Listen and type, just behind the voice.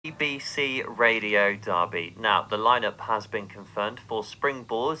BBC Radio Derby. Now, the lineup has been confirmed for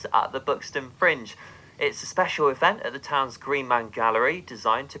Springboard at the Buxton Fringe. It's a special event at the town's Greenman Gallery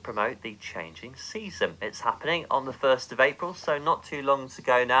designed to promote the changing season. It's happening on the 1st of April, so not too long to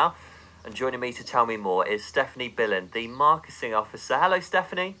go now. And joining me to tell me more is Stephanie Billen, the marketing officer. Hello,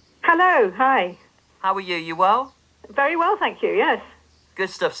 Stephanie. Hello, hi. How are you? You well? Very well, thank you, yes. Good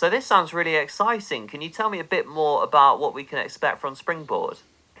stuff. So this sounds really exciting. Can you tell me a bit more about what we can expect from Springboard?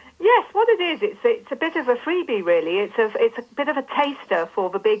 Yes, what it is, it's a bit of a freebie, really. It's a bit of a taster for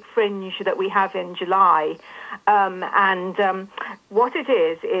the big Fringe that we have in July. What it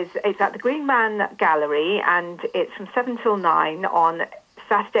is it's at the Greenman Gallery, and it's from 7 till 9 on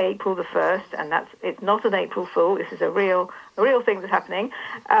Saturday, April the 1st, and it's not an April Fool. This is a real thing that's happening.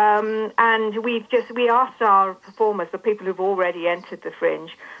 And we asked our performers, the people who've already entered the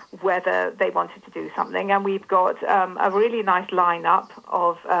Fringe, whether they wanted to do something, and we've got a really nice lineup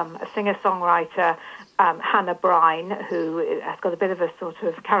of a singer-songwriter, Hannah Brine, who has got a bit of a sort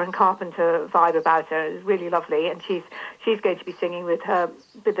of Karen Carpenter vibe about her. It's really lovely, and she's going to be singing with a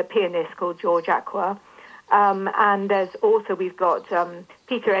pianist called George Aqua. And there's also, we've got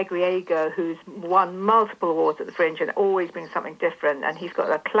Peter Egriaga, who's won multiple awards at the Fringe and always brings something different. And he's got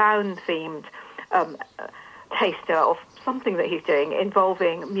a clown-themed taster of something that he's doing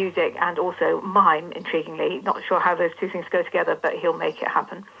involving music and also mime, intriguingly. Not sure how those two things go together, but he'll make it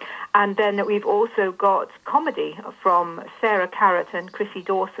happen. And then we've also got comedy from Sarah Carrott and Chrissy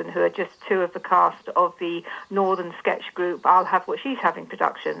Dawson, who are just two of the cast of the Northern sketch group I'll Have What She's Having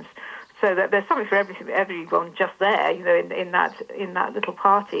productions. So that there's something for everyone just there, you know, in that little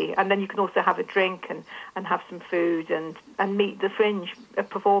party. And then you can also have a drink and have some food and meet the Fringe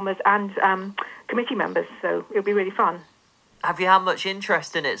performers and committee members. So it'll be really fun. Have you had much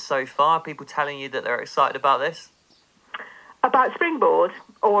interest in it so far? People telling you that they're excited about this? About Springboard,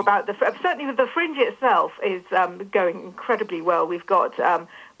 or about certainly the Fringe itself is going incredibly well. We've got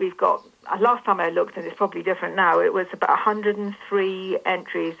last time I looked, and it's probably different now, it was about 103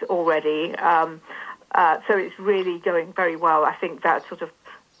 entries already. So it's really going very well. I think that sort of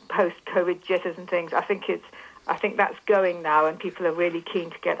post-COVID jitters and things, I think that's going now, and people are really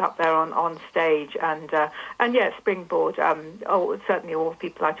keen to get up there on stage. And yeah, Springboard, certainly all the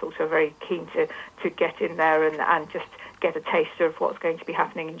people I talk to are very keen to get in there and just get a taster of what's going to be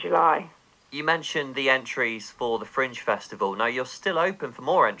happening in July. You mentioned the entries for the Fringe Festival. Now, you're still open for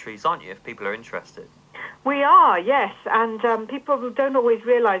more entries, aren't you, if people are interested? We are, yes. And people don't always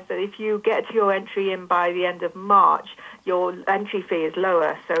realise that if you get your entry in by the end of March, your entry fee is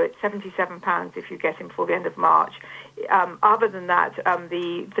lower. So it's £77 if you get in before the end of March. Other than that,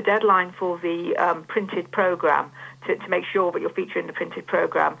 the deadline for the printed programme, to make sure that you're featuring the printed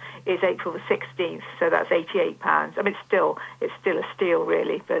programme, is April the 16th. So that's £88. I mean, it's still a steal,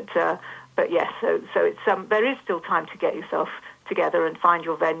 really. But yes, so it's there is still time to get yourself together and find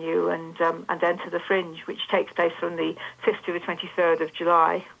your venue and enter the Fringe, which takes place from the 5th to the 23rd of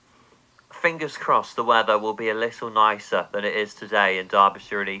July. Fingers crossed the weather will be a little nicer than it is today in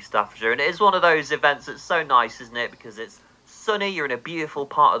Derbyshire and East Staffordshire. And it is one of those events that's so nice, isn't it? Because it's sunny, you're in a beautiful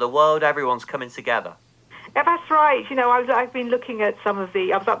part of the world, everyone's coming together. Yeah, that's right. You know, I've been looking at I was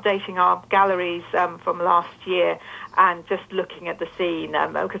updating our galleries from last year and just looking at the scene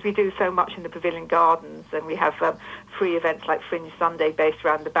because we do so much in the Pavilion Gardens, and we have free events like Fringe Sunday based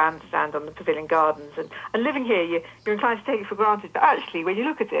around the bandstand on the Pavilion Gardens. And living here, you're inclined to take it for granted, but actually, when you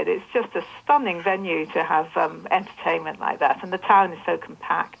look at it, it's just a stunning venue to have entertainment like that. And the town is so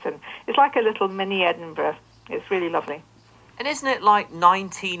compact, and it's like a little mini Edinburgh. It's really lovely. And isn't it like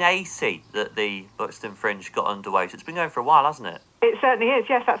 1980 that the Buxton Fringe got underway? So it's been going for a while, hasn't it? It certainly is.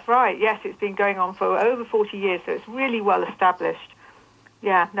 Yes, that's right. Yes, it's been going on for over 40 years, so it's really well established.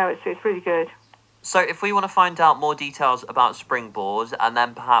 Yeah, no, it's really good. So if we want to find out more details about Springboard and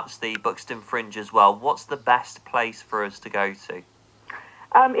then perhaps the Buxton Fringe as well, what's the best place for us to go to?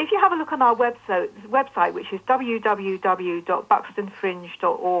 If you have a look on our website, which is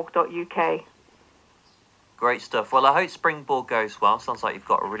www.buxtonfringe.org.uk. Great stuff. Well, I hope Springboard goes well. Sounds like you've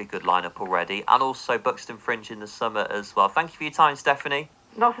got a really good lineup already. And also Buxton Fringe in the summer as well. Thank you for your time, Stephanie.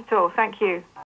 Not at all. Thank you.